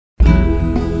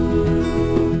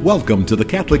Welcome to the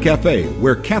Catholic Cafe,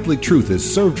 where Catholic truth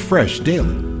is served fresh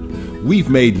daily. We've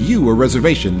made you a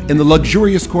reservation in the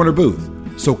luxurious corner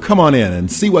booth, so come on in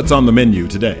and see what's on the menu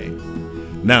today.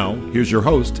 Now, here's your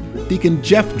host, Deacon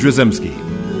Jeff Drzymski.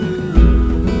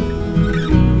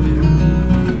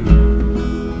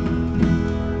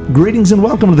 Greetings and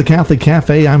welcome to the Catholic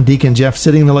Cafe. I'm Deacon Jeff,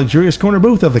 sitting in the luxurious corner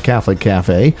booth of the Catholic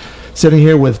Cafe, sitting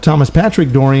here with Thomas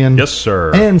Patrick Dorian. Yes,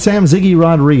 sir. And Sam Ziggy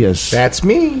Rodriguez. That's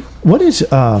me. What is,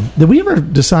 did we ever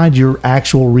decide your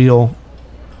actual real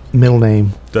middle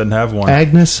name? Doesn't have one.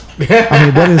 Agnes? I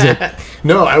mean, what is it?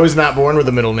 No, I was not born with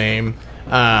a middle name.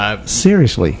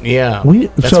 Seriously? Yeah.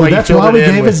 That's why we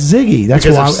gave it Ziggy. That's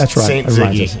why. That's right. Saint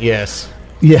Ziggy. Yes.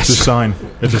 Yes. It's a sign.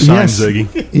 It's a sign, yes.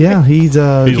 Ziggy. Yeah, he's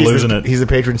losing it. He's the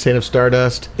patron saint of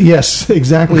Stardust. Yes,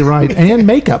 exactly right. And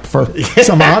makeup for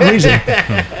some odd reason.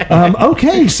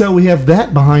 Okay, so we have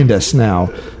that behind us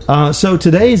now. So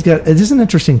this is an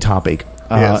interesting topic.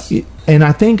 Yes. And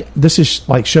I think this is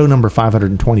like show number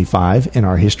 525 in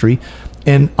our history.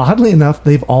 And oddly enough,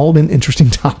 they've all been interesting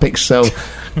topics. So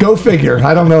go figure.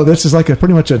 I don't know. This is like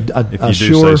pretty much a if you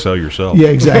do say so yourself. Yeah,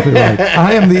 exactly right.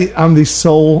 I'm the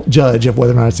sole judge of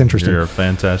whether or not it's interesting. You're a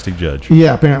fantastic judge.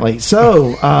 Yeah, apparently.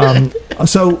 So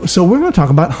so we're going to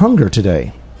talk about hunger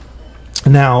today.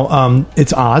 Now,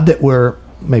 it's odd that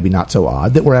maybe not so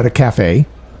odd that we're at a cafe,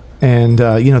 and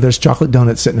there's chocolate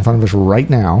donuts sitting in front of us right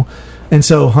now. And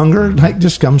so hunger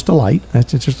just comes to light.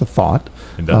 It's just a thought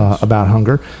about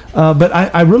hunger. But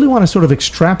I really want to sort of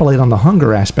extrapolate on the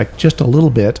hunger aspect just a little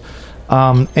bit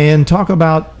and talk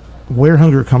about where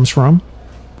hunger comes from,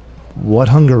 what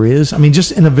hunger is. I mean,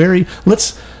 just in a very...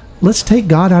 Let's take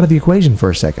God out of the equation for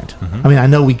a second. Mm-hmm. I mean, I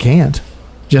know we can't.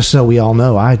 Just so we all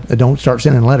know, I don't start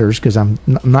sending letters because I'm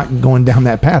not going down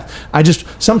that path.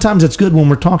 Sometimes it's good when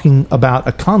we're talking about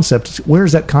a concept. Where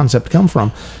does that concept come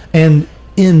from? And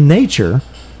in nature,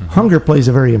 hunger plays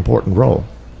a very important role.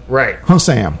 Right. Huh,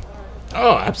 Sam?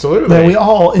 Oh, absolutely. That we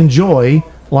all enjoy,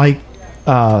 like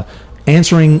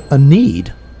answering a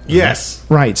need. Yes.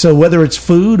 Right. So whether it's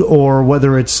food or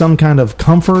whether it's some kind of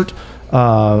comfort,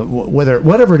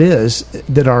 whatever it is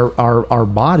that our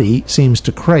body seems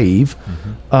to crave,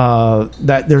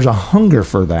 that there's a hunger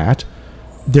for that.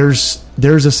 There's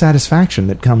a satisfaction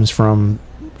that comes from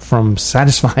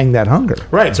satisfying that hunger.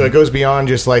 Right, so it goes beyond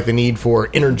just like the need for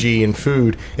energy and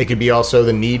food. It could be also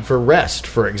the need for rest,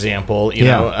 for example,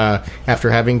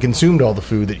 after having consumed all the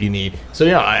food that you need. So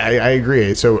yeah, I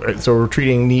agree. So we're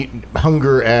treating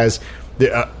hunger as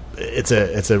it's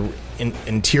a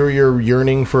interior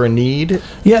yearning for a need.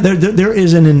 Yeah, there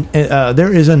is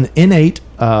an innate,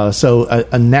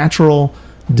 a natural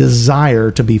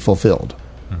desire to be fulfilled.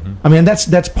 Mm-hmm. I mean,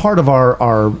 that's part of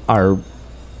our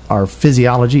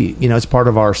physiology. It's part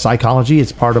of our psychology.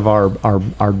 It's part of our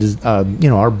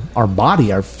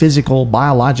body, our physical,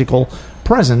 biological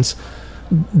presence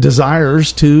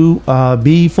desires to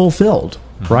be fulfilled,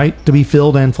 mm-hmm. right? To be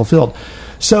filled and fulfilled.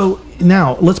 So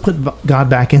now let's put God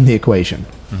back in the equation.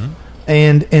 Mm-hmm.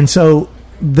 And so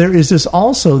there is this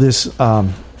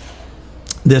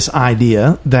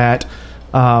idea that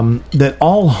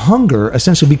all hunger,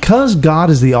 essentially, because God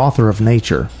is the author of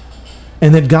nature,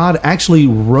 and that God actually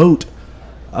wrote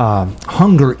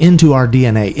hunger into our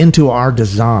DNA, into our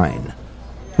design.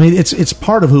 I mean, it's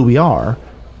part of who we are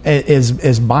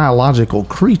as biological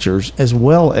creatures as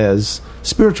well as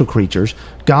spiritual creatures.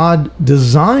 God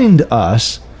designed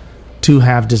us to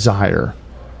have desire,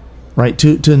 right?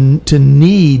 To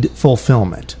need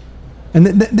fulfillment,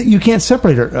 and you can't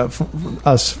separate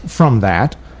us from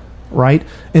that. Right?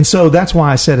 And so that's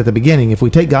why I said at the beginning, if we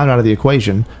take God out of the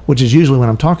equation, which is usually when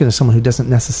I'm talking to someone who doesn't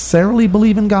necessarily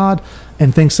believe in God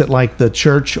and thinks that like the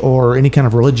church or any kind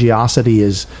of religiosity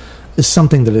is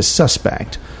something that is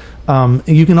suspect.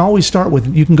 You can always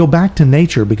you can go back to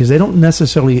nature because they don't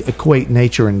necessarily equate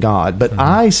nature and God. But mm-hmm.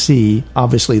 I see,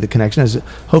 obviously, the connection, as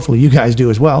hopefully you guys do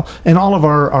as well. And all of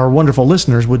our wonderful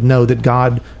listeners would know that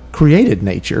God created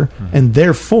nature, mm-hmm. and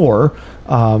therefore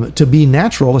to be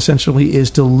natural essentially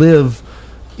is to live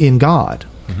in God.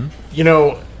 Mm-hmm.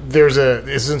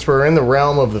 Since we're in the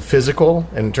realm of the physical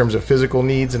in terms of physical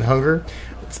needs and hunger,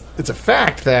 it's a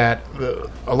fact that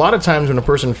a lot of times when a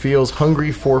person feels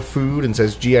hungry for food and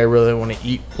says, gee, I really want to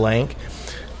eat blank,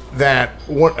 that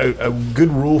a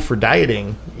good rule for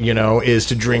dieting, is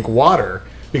to drink water.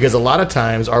 Because a lot of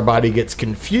times our body gets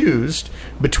confused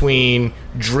between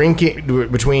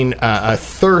a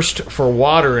thirst for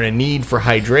water and a need for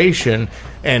hydration,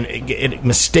 and it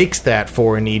mistakes that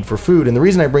for a need for food. And the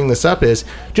reason I bring this up is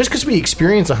just because we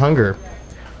experience a hunger,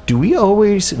 do we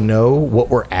always know what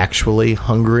we're actually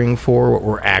hungering for, what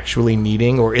we're actually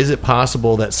needing? Or is it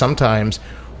possible that sometimes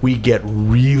we get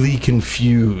really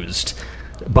confused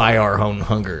by our own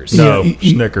hungers. No, Yeah,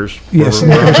 Snickers. Yes.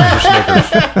 Snickers.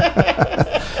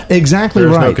 Exactly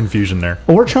There's right. no confusion there.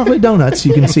 Or chocolate donuts.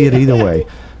 You can see it either way.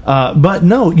 But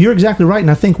no, you're exactly right, and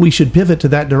I think we should pivot to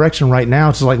that direction right now.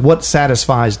 It's like what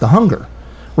satisfies the hunger,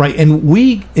 right? And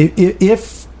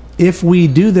if we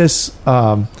do this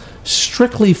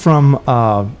strictly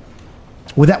from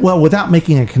without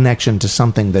making a connection to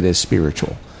something that is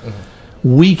spiritual,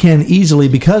 we can easily,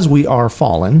 because we are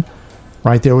fallen.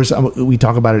 Right, we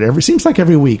talk about it seems like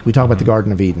every week we talk about the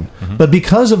Garden of Eden. But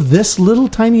because of this little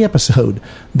tiny episode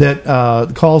that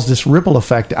caused this ripple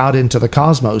effect out into the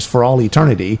cosmos for all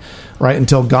eternity, right,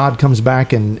 until God comes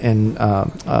back and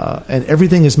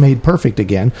everything is made perfect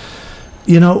again,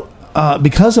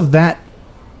 because of that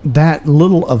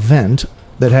little event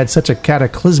that had such a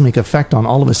cataclysmic effect on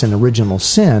all of us in original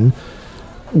sin,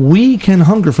 we can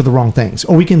hunger for the wrong things,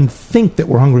 or we can think that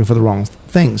we're hungering for the wrong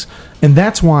things. And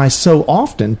that's why so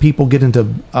often people get into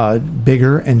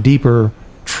bigger and deeper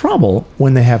trouble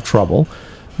when they have trouble,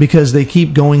 because they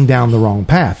keep going down the wrong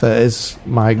path. As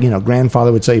my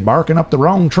grandfather would say, barking up the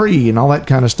wrong tree and all that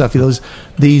kind of stuff.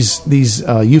 These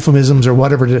euphemisms or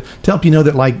whatever to help you know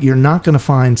that you're not going to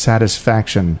find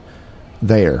satisfaction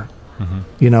there.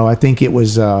 I think it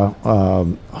was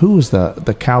who was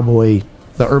the cowboy,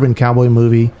 the urban cowboy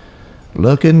movie,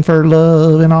 looking for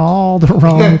love in all the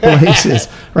wrong places,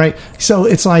 right? So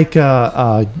it's like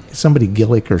somebody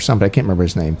Gillick or somebody, I can't remember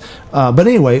his name. But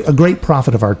anyway, a great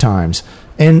prophet of our times.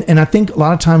 And I think a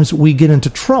lot of times we get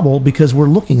into trouble because we're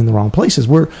looking in the wrong places.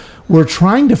 We're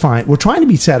trying to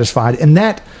be satisfied, and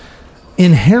that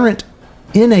inherent,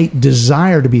 innate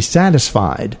desire to be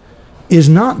satisfied is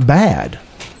not bad.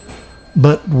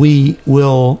 But we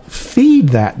will feed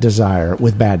that desire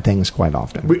with bad things quite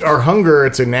often. Our hunger,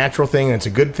 it's a natural thing, and it's a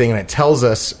good thing, and it tells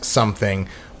us something,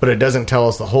 but it doesn't tell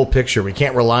us the whole picture. We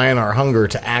can't rely on our hunger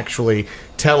to actually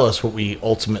tell us what we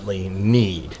ultimately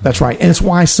need. That's right. And it's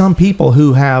why some people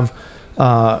who have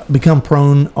become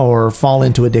prone or fall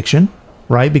into addiction,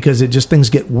 right? Because things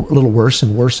get a little worse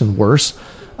and worse and worse,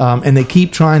 and they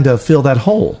keep trying to fill that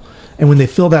hole. And when they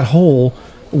fill that hole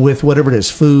with whatever it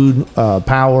is, food,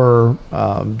 power,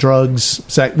 drugs,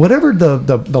 sex, whatever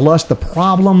the lust, the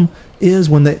problem is,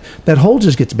 when that hole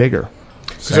just gets bigger.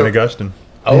 St. Augustine.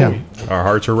 Oh, Yeah. Our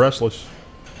hearts are restless.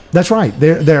 That's right.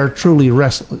 They're truly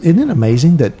restless. Isn't it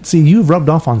amazing that, you've rubbed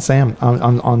off on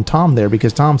on Tom there,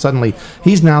 because Tom suddenly,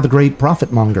 he's now the great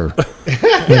prophet monger.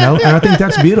 And I think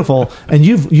that's beautiful. And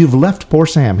you've left poor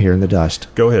Sam here in the dust.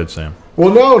 Go ahead, Sam.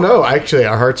 Well, no. Actually,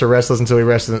 our hearts are restless until we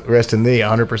rest in thee.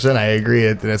 100%. I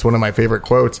agree. That's one of my favorite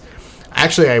quotes.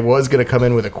 Actually, I was going to come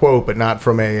in with a quote, but not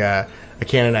from a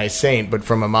canonized saint, but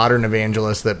from a modern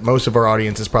evangelist that most of our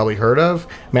audience has probably heard of,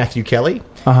 Matthew Kelly.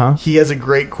 He has a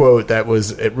great quote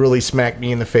it really smacked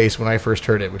me in the face when I first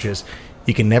heard it, which is,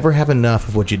 "You can never have enough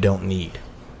of what you don't need."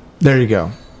 There you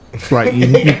go. Right.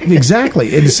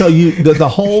 Exactly. And so the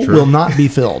hole will not be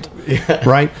filled. Yeah.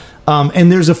 Right.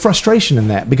 And there's a frustration in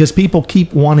that, because people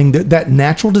keep wanting that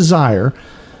natural desire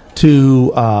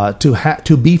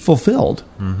to be fulfilled.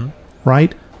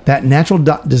 Right. That natural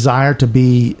desire to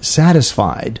be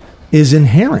satisfied is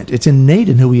inherent. It's innate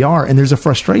in who we are. And there's a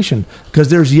frustration because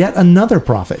there's yet another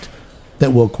prophet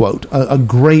that we'll quote, a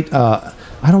great, I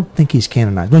don't think he's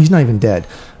canonized. No, he's not even dead.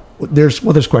 There's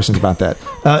questions about that.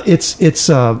 It's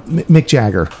Mick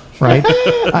Jagger, right?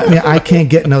 I mean, I can't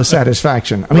get no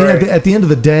satisfaction. I mean, right. at the end of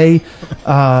the day,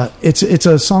 it's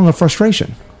a song of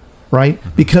frustration, right?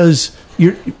 Because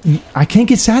I can't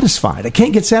get satisfied. I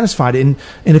can't get satisfied. And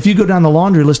if you go down the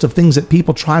laundry list of things that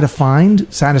people try to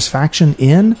find satisfaction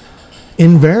in,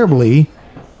 invariably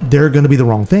they're going to be the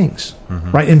wrong things,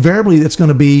 right? Invariably, it's going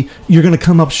to be, you're going to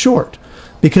come up short.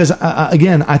 Because,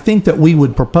 again, I think that we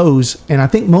would propose, and I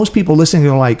think most people listening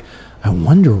are like, I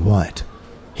wonder what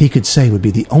he could say would be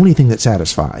the only thing that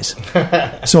satisfies.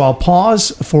 So I'll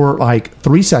pause for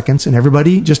 3 seconds, and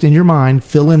everybody, just in your mind,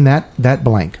 fill in that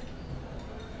blank.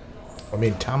 I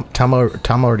mean, Tom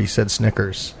already said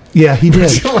Snickers. Yeah, he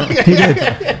did. He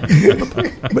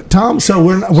did. But Tom, so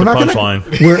we're not going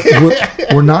to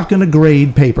we're not going to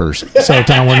grade papers. So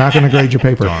Tom, we're not going to grade your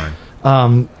paper. Darn.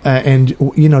 And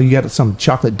you got some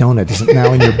chocolate donut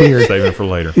now in your beard. Save it for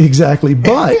later. Exactly.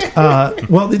 But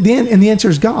the answer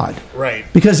is God. Right.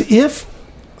 Because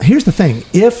here's the thing,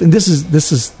 and this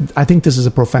is I think this is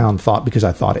a profound thought because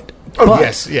I thought it. Oh, but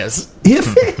yes.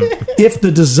 If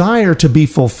the desire to be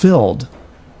fulfilled,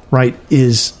 right,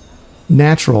 is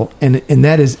natural and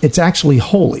that is, it's actually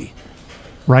holy,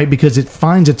 right? Because it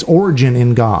finds its origin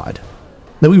in God.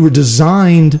 That we were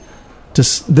designed to,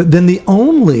 then the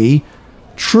only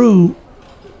true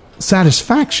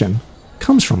satisfaction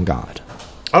comes from God.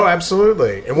 Oh,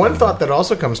 absolutely. And one thought that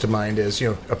also comes to mind is,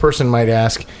 a person might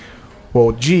ask,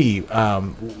 well,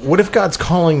 what if God's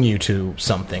calling you to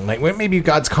something? Like, maybe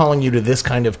God's calling you to this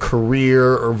kind of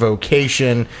career or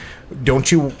vocation.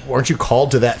 Aren't you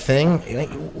called to that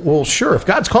thing? Well, sure. If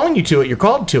God's calling you to it, you're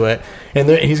called to it, and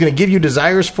He's going to give you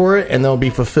desires for it, and they'll be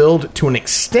fulfilled to an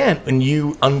extent when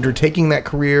you undertaking that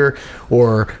career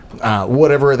or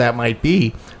whatever that might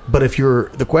be. But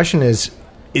the question is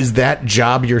that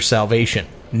job your salvation?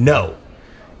 No.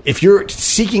 If you're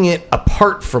seeking it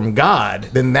apart from God,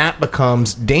 then that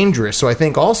becomes dangerous. So I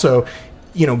think also,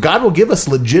 God will give us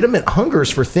legitimate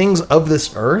hungers for things of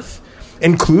this earth,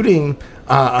 including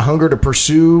a hunger to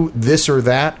pursue this or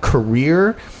that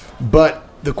career. But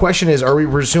the question is, are we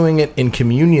pursuing it in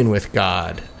communion with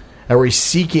God? Are we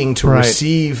seeking to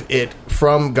receive it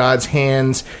from God's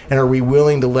hands? And are we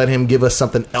willing to let Him give us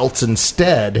something else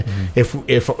instead if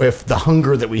the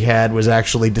hunger that we had was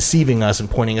actually deceiving us and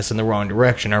pointing us in the wrong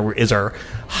direction? Is our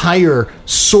higher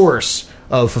source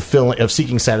of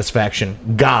seeking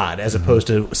satisfaction God as opposed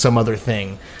to some other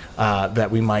thing that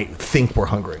we might think we're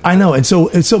hungering for? I know. And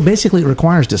so basically it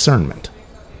requires discernment.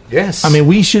 Yes. I mean,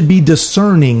 we should be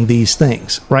discerning these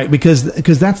things, right? Because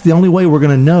that's the only way we're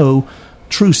going to know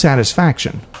true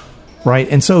satisfaction, right?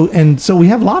 And so we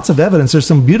have lots of evidence. There's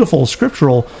some beautiful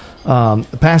scriptural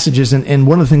passages, and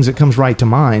one of the things that comes right to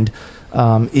mind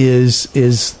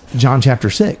is John chapter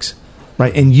 6,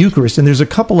 right? And Eucharist. And there's a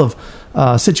couple of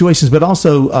situations, but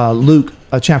also Luke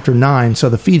chapter 9, so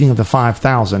the feeding of the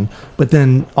 5,000, but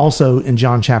then also in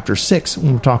John chapter 6,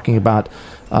 when we're talking about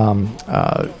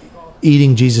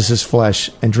eating Jesus' flesh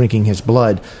and drinking His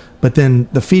blood. But then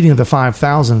the feeding of the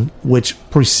 5,000, which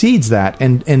precedes that,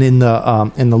 and in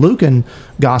the Lucan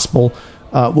gospel,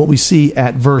 what we see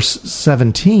at verse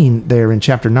 17 there in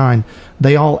chapter 9,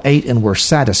 they all ate and were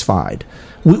satisfied.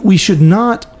 We should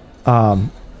not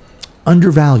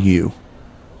undervalue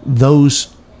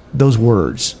those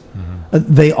words.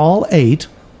 Mm-hmm. They all ate,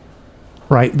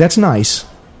 right? That's nice.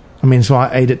 I mean, so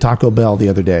I ate at Taco Bell the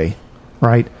other day,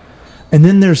 right? And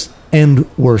then there's and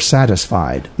were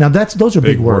satisfied. Now those are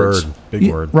big words. Big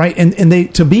word. Right? And they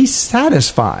to be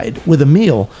satisfied with a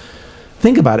meal,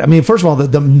 think about it. I mean, first of all,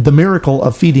 the miracle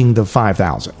of feeding the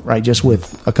 5,000, right? Just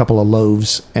with a couple of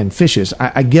loaves and fishes.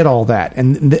 I get all that.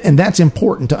 And that's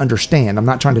important to understand. I'm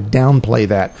not trying to downplay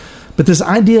that. But this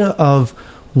idea of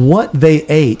what they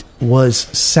ate was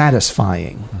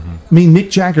satisfying. Mm-hmm. I mean,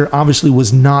 Mick Jagger obviously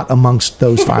was not amongst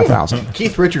those 5,000.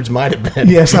 Keith Richards might have been.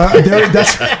 Yes,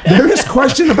 there is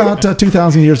question about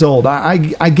 2,000 years old.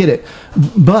 I get it,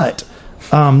 but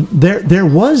there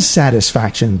was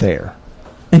satisfaction there.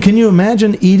 And can you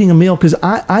imagine eating a meal? Because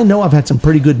I know I've had some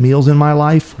pretty good meals in my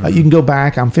life. Mm-hmm. You can go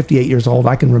back. I'm 58 years old.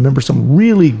 I can remember some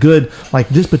really good, like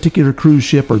this particular cruise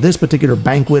ship or this particular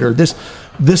banquet or this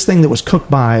thing that was cooked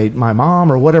by my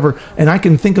mom or whatever. And I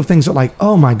can think of things that like,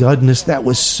 oh my goodness, that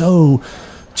was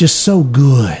just so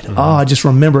good. Mm-hmm. Oh, I just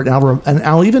remember it. And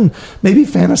I'll even maybe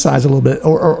fantasize a little bit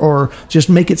or just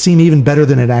make it seem even better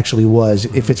than it actually was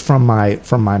if it's from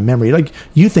my memory. Like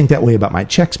you think that way about my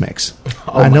Chex Mix.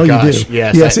 Oh, I know gosh, you do.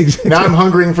 Yes, exactly. Now I'm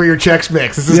hungering for your Chex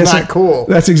Mix. This is not cool.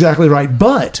 That's exactly right.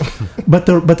 But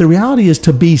the reality is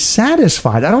to be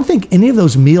satisfied. I don't think any of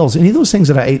those meals, any of those things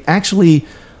that I ate actually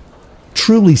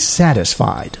truly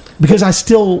satisfied because I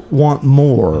still want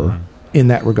more in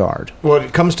that regard.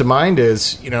 What comes to mind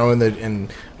is, in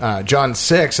John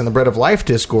 6 in the Bread of Life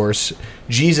discourse,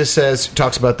 Jesus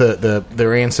talks about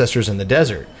their ancestors in the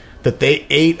desert, that they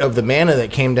ate of the manna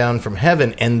that came down from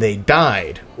heaven and they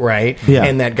died, right? Yeah.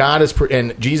 And that God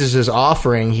and Jesus is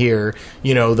offering here,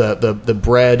 the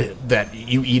bread that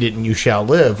you eat it and you shall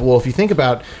live. Well, if you think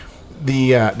about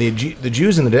the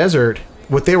Jews in the desert,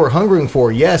 what they were hungering for,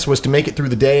 yes, was to make it through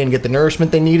the day and get the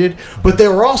nourishment they needed, but they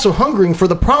were also hungering for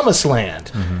the promised land.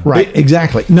 Mm-hmm. Right,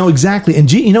 exactly. No, exactly. And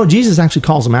Jesus actually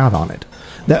calls them out on it.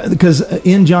 Because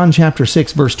in John chapter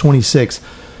 6, verse 26,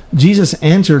 Jesus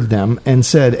answered them and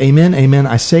said, Amen, amen,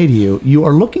 I say to you, you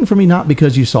are looking for me not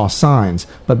because you saw signs,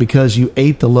 but because you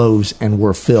ate the loaves and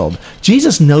were filled.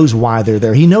 Jesus knows why they're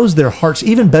there. He knows their hearts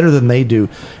even better than they do.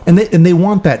 And they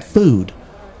want that food.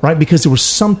 Right, because there was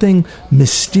something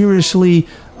mysteriously,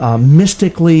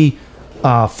 mystically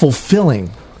fulfilling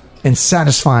and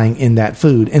satisfying in that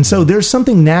food. And so there's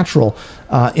something natural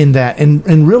in that.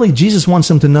 And really, Jesus wants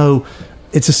them to know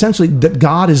it's essentially that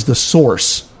God is the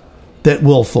source that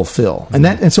will fulfill.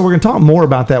 And so we're going to talk more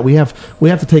about that. We have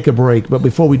to take a break. But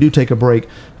before we do take a break,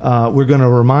 we're going to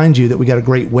remind you that we got a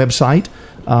great website.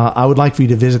 I would like for you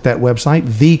to visit that website,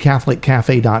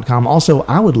 thecatholiccafe.com. Also,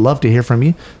 I would love to hear from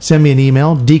you. Send me an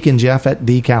email,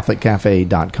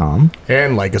 deaconjeff@thecatholiccafe.com.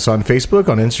 And like us on Facebook,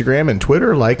 on Instagram, and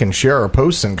Twitter. Like and share our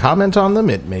posts and comment on them.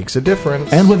 It makes a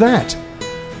difference. And with that,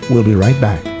 we'll be right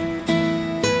back.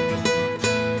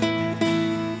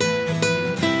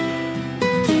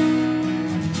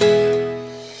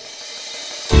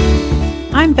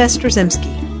 I'm Bess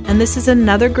Drzymski, and this is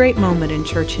another great moment in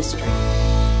church history.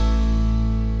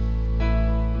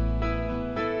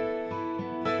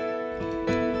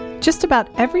 Just about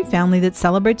every family that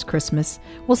celebrates Christmas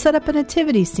will set up a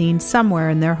nativity scene somewhere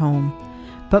in their home.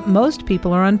 But most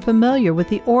people are unfamiliar with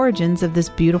the origins of this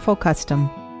beautiful custom.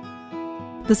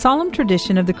 The solemn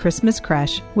tradition of the Christmas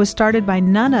creche was started by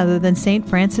none other than St.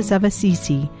 Francis of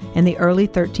Assisi in the early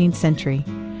 13th century.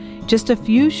 Just a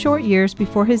few short years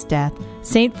before his death,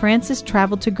 St. Francis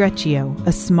traveled to Greccio,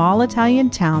 a small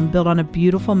Italian town built on a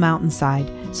beautiful mountainside,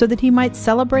 so that he might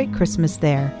celebrate Christmas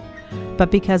there. But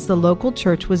because the local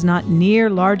church was not near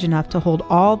large enough to hold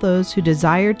all those who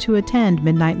desired to attend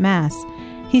midnight mass,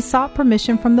 he sought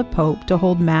permission from the Pope to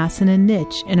hold mass in a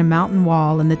niche in a mountain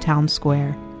wall in the town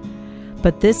square.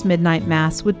 But this midnight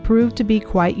mass would prove to be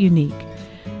quite unique.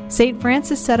 St.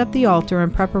 Francis set up the altar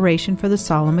in preparation for the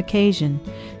solemn occasion.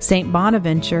 St.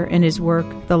 Bonaventure, in his work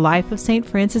The Life of St.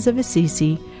 Francis of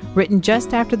Assisi, written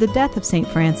just after the death of St.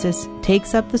 Francis,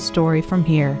 takes up the story from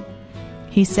here.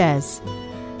 He says,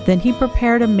 "Then he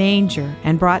prepared a manger,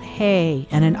 and brought hay,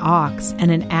 and an ox,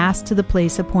 and an ass to the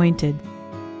place appointed.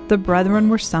 The brethren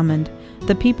were summoned,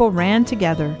 the people ran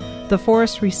together, the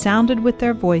forest resounded with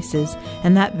their voices,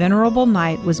 and that venerable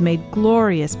night was made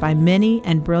glorious by many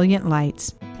and brilliant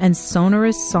lights, and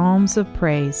sonorous psalms of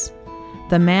praise.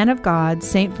 The man of God,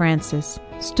 St. Francis,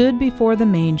 stood before the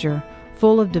manger,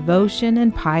 full of devotion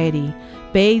and piety,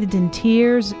 bathed in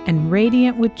tears and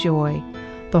radiant with joy.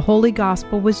 The Holy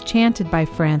Gospel was chanted by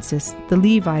Francis, the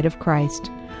Levite of Christ.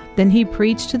 Then he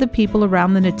preached to the people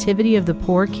around the nativity of the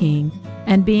poor king,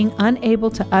 and being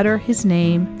unable to utter his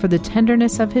name for the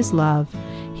tenderness of his love,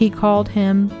 he called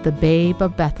him the Babe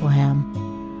of Bethlehem."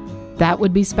 That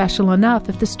would be special enough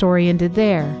if the story ended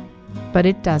there, but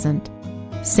it doesn't.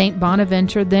 St.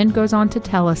 Bonaventure then goes on to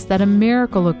tell us that a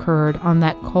miracle occurred on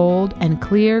that cold and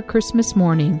clear Christmas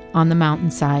morning on the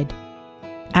mountainside.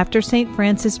 After St.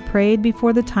 Francis prayed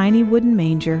before the tiny wooden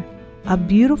manger, a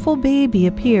beautiful baby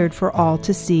appeared for all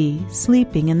to see,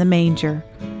 sleeping in the manger.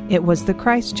 It was the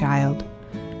Christ child.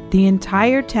 The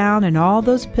entire town and all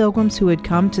those pilgrims who had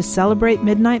come to celebrate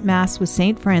midnight mass with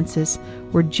St. Francis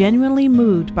were genuinely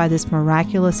moved by this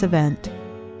miraculous event.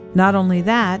 Not only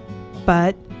that,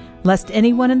 but, lest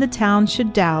anyone in the town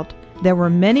should doubt, there were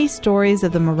many stories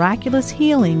of the miraculous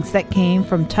healings that came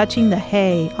from touching the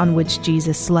hay on which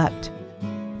Jesus slept.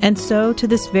 And so, to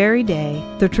this very day,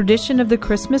 the tradition of the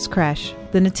Christmas creche,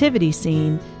 the nativity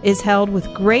scene, is held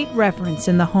with great reverence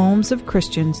in the homes of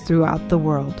Christians throughout the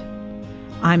world.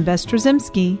 I'm Bess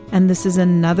Drzymski, and this is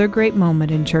another great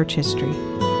moment in church history.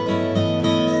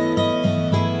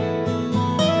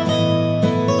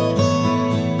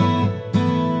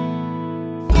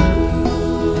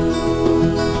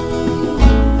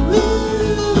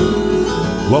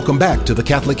 Welcome back to the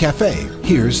Catholic Cafe.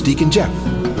 Here's Deacon Jeff.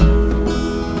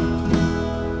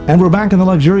 And we're back in the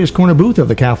luxurious corner booth of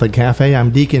the Catholic Cafe.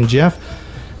 I'm Deacon Jeff,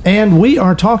 and we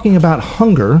are talking about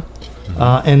hunger,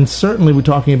 and certainly we're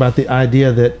talking about the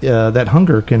idea that that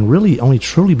hunger can really only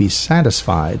truly be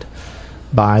satisfied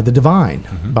by the divine,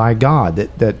 by God,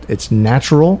 that it's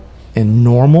natural and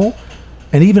normal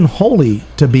and even holy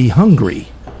to be hungry,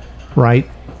 right?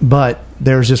 But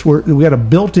there's this, we got a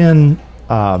built-in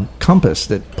compass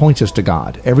that points us to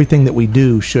God. Everything that we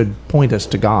do should point us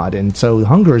to God, and so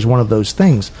hunger is one of those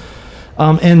things.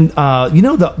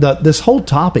 This whole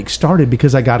topic started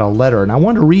because I got a letter, and I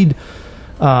want to read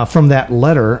from that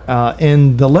letter.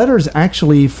 And the letter is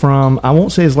actually from, I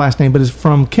won't say his last name, but it's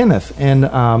from Kenneth. And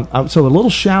so a little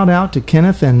shout out to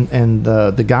Kenneth and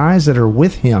the guys that are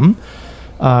with him.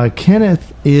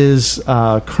 Kenneth is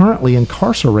currently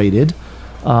incarcerated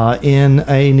in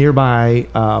a nearby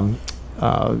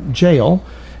jail,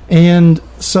 and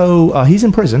so he's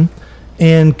in prison,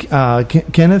 and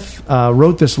Kenneth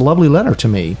wrote this lovely letter to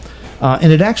me,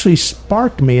 and it actually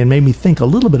sparked me and made me think a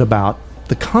little bit about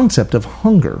the concept of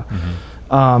hunger,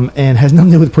 and has nothing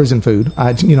to do with prison food.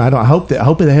 I hope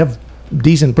that they have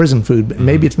decent prison food, but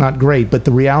maybe it's not great, but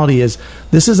the reality is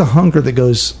this is a hunger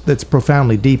that's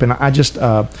profoundly deep, and I just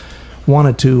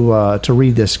wanted to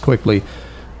read this quickly.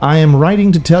 I am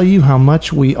writing to tell you how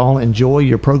much we all enjoy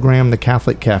your program, The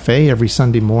Catholic Cafe, every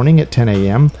Sunday morning at 10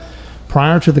 a.m.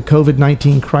 Prior to the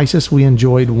COVID-19 crisis, we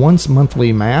enjoyed once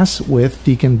monthly Mass with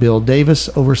Deacon Bill Davis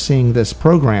overseeing this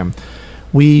program.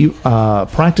 We,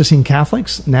 practicing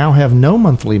Catholics, now have no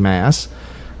monthly Mass.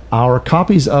 Our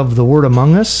copies of The Word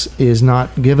Among Us is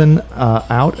not given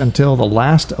out until the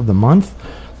last of the month.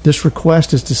 This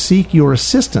request is to seek your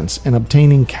assistance in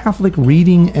obtaining Catholic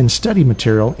reading and study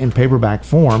material in paperback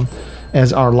form,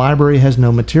 as our library has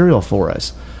no material for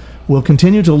us. We'll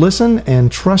continue to listen and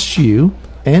trust you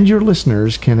and your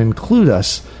listeners can include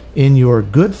us in your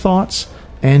good thoughts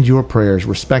and your prayers.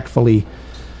 Respectfully,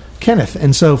 Kenneth.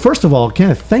 And so, first of all,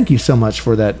 Kenneth, thank you so much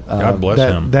for that. God bless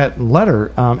him. That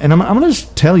letter. And I'm going to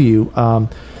just tell you,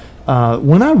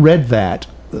 when I read that,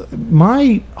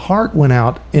 my heart went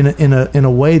out in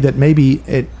a way that maybe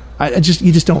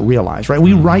you just don't realize, right?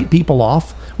 We write people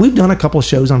off. We've done a couple of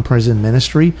shows on prison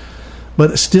ministry,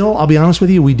 but still, I'll be honest with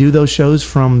you, we do those shows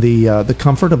from the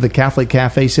comfort of the Catholic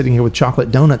Cafe, sitting here with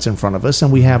chocolate donuts in front of us,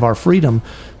 and we have our freedom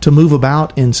to move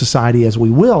about in society as we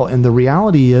will. And the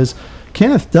reality is,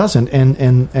 Kenneth doesn't,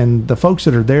 and the folks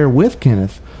that are there with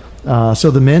Kenneth,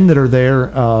 so the men that are there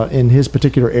in his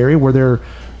particular area, where they're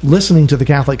listening to the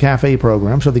Catholic Cafe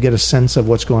program, so they get a sense of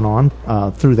what's going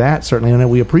on through that, certainly.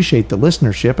 And we appreciate the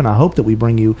listenership, and I hope that we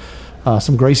bring you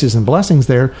some graces and blessings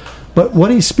there. But what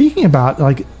he's speaking about,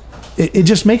 like, it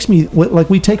just makes me, like,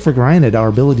 we take for granted our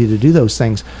ability to do those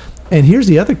things. And here's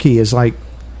the other key is, like,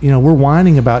 we're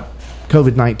whining about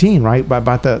COVID-19, right?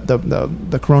 About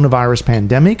the coronavirus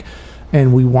pandemic.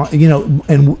 And we want,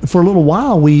 and for a little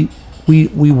while we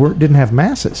didn't have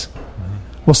masses.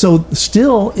 Well, so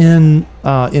still in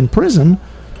prison,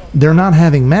 they're not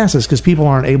having masses because people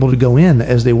aren't able to go in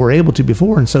as they were able to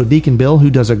before. And so Deacon Bill, who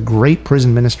does a great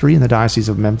prison ministry in the Diocese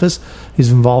of Memphis,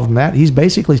 he's involved in that. He's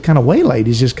basically kind of waylaid.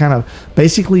 He's just kind of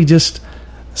basically just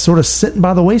sort of sitting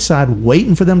by the wayside,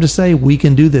 waiting for them to say, we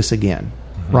can do this again.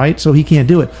 Right? So he can't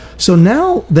do it. So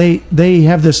now they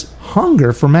have this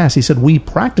hunger for Mass. He said, we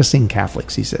practicing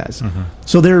Catholics, he says.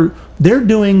 So they're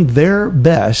doing their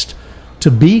best to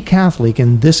be Catholic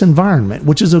in this environment,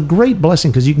 which is a great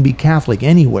blessing because you can be Catholic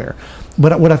anywhere.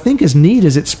 But what I think is neat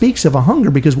is it speaks of a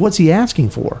hunger, because what's he asking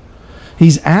for?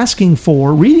 He's asking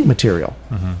for reading material.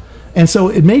 And so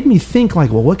it made me think,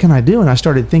 like, well, what can I do? And I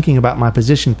started thinking about my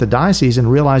position at the diocese and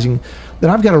realizing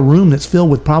that I've got a room that's filled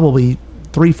with probably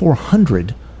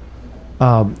 300-400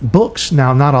 books.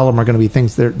 Now, not all of them are going to be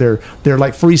things. They're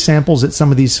like free samples that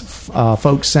some of these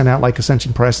folks sent out, like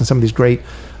Ascension Press and some of these great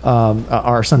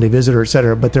Our Sunday Visitor,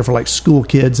 etc. But they're for like school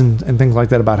kids and things like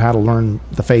that, about how to learn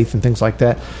the faith and things like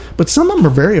that. But some of them are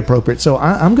very appropriate. So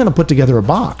I'm going to put together a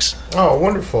box. Oh,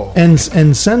 wonderful! And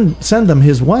send them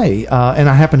his way. And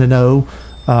I happen to know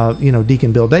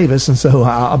Deacon Bill Davis, and so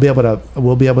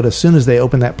we'll be able to, as soon as they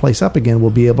open that place up again, we'll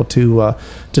be able to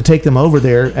take them over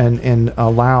there and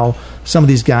allow some of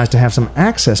these guys to have some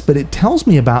access. But it tells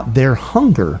me about their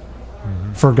hunger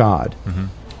for God.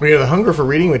 Well, the hunger for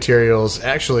reading materials,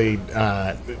 actually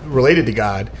related to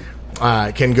God,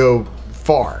 can go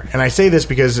far. And I say this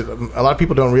because a lot of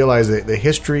people don't realize that the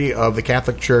history of the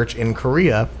Catholic Church in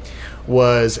Korea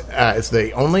was it's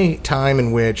the only time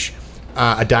in which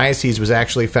a diocese was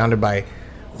actually founded by,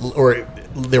 or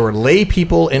there were lay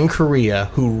people in Korea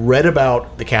who read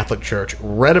about the Catholic Church,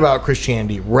 read about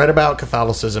Christianity, read about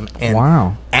Catholicism,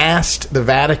 and asked the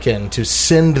Vatican to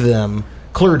send them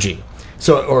clergy.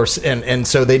 So,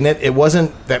 so it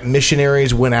wasn't that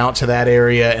missionaries went out to that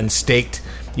area and staked,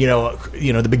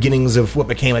 the beginnings of what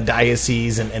became a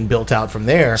diocese and built out from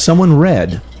there. Someone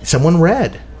read.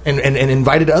 And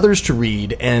invited others to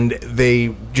read, and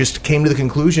they just came to the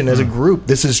conclusion as a group,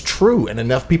 this is true. And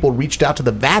enough people reached out to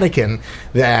the Vatican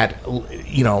that,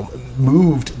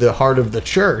 moved the heart of the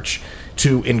church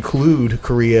to include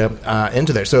Korea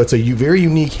into there. So it's a very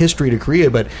unique history to Korea,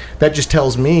 but that just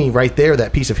tells me right there,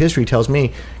 that piece of history tells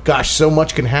me, gosh, so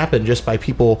much can happen just by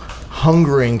people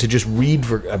hungering to just read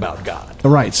about God.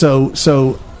 Right. So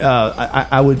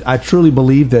I truly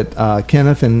believe that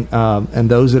Kenneth and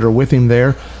those that are with him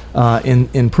there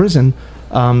in prison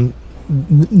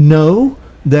know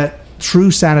that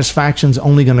true satisfaction is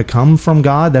only going to come from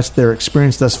God. That's their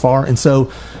experience thus far. And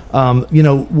so,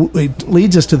 it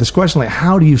leads us to this question, like,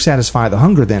 how do you satisfy the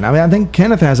hunger then? I mean, I think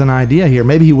Kenneth has an idea here.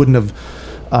 Maybe he wouldn't have,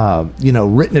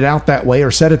 written it out that way or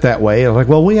said it that way. Like,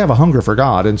 well, we have a hunger for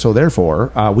God, and so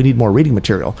therefore we need more reading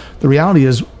material. The reality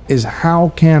is how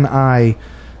can I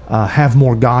have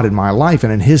more God in my life?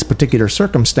 And in his particular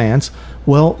circumstance,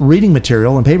 well, reading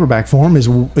material in paperback form is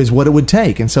what it would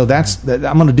take. And so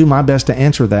I'm going to do my best to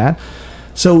answer that.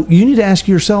 So you need to ask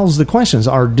yourselves the questions.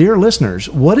 Our dear listeners,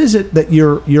 what is it that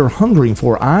you're hungering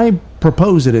for? I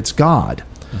propose that it's God.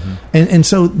 And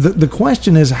so the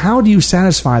question is, how do you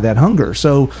satisfy that hunger?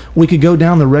 So we could go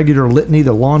down the regular litany,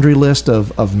 the laundry list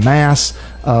of mass,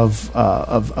 of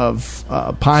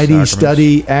piety, Sacraments.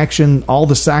 study, action, all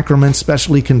the sacraments,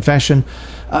 especially confession.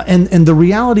 And the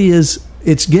reality is,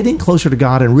 it's getting closer to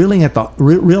God and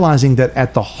realizing that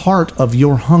at the heart of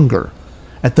your hunger,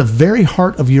 at the very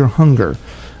heart of your hunger,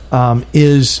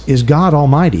 is God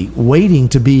Almighty waiting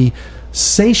to be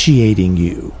satiating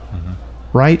you.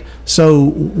 Right? So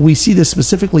we see this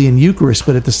specifically in Eucharist,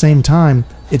 but at the same time,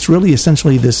 it's really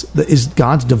essentially is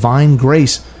God's divine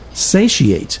grace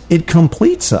satiates. It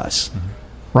completes us.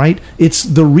 Right? It's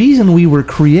the reason we were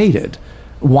created,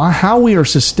 how we are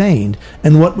sustained,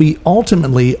 and what we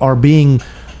ultimately are being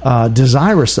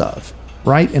desirous of.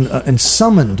 Right? And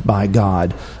summoned by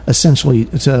God, essentially,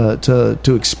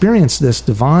 to experience this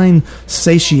divine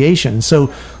satiation.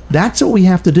 So that's what we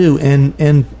have to do,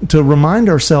 and to remind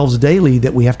ourselves daily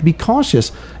that we have to be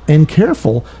cautious and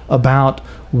careful about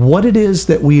what it is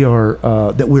that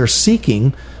we're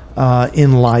seeking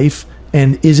in life,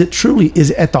 and is it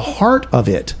at the heart of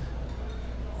it?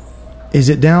 Is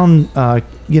it down,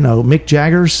 Mick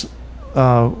Jagger's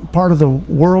part of the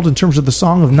world in terms of the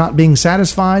song of not being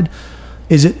satisfied?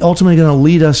 Is it ultimately going to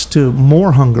lead us to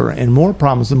more hunger and more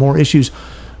problems and more issues?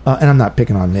 And I'm not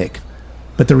picking on Mick.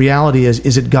 But the reality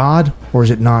is it God or is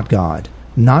it not God?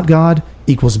 Not God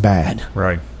equals bad.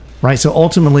 Right. Right? So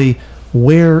ultimately,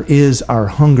 where is our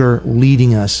hunger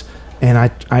leading us?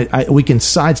 And we can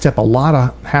sidestep a lot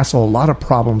of hassle, a lot of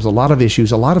problems, a lot of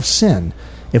issues, a lot of sin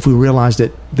if we realize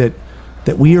that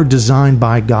we are designed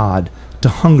by God to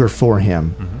hunger for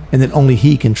Him, and that only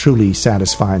He can truly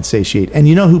satisfy and satiate. And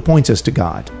you know who points us to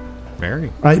God?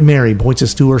 Mary. Right? Mary points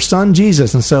us to her Son,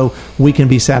 Jesus, and so we can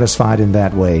be satisfied in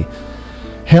that way.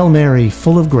 Hail Mary,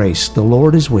 full of grace, the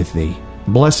Lord is with thee.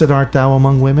 Blessed art thou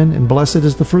among women, and blessed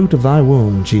is the fruit of thy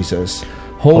womb, Jesus.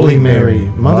 Holy Mary,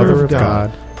 Mother of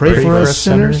God, pray for us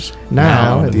sinners,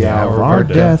 now and at the hour of our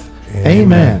death.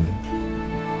 Amen.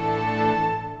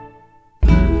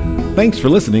 Thanks for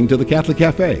listening to the Catholic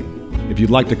Cafe. If you'd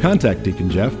like to contact Deacon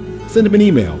Jeff, send him an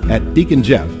email at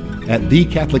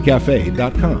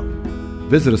deaconjeff@thecatholiccafe.com.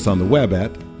 Visit us on the web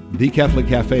at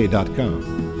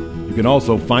thecatholiccafe.com. You can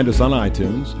also find us on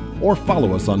iTunes or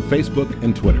follow us on Facebook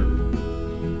and Twitter.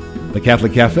 The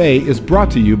Catholic Cafe is brought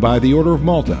to you by the Order of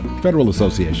Malta Federal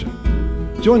Association.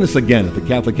 Join us again at the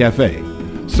Catholic Cafe,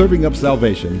 serving up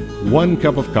salvation one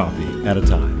cup of coffee at a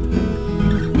time.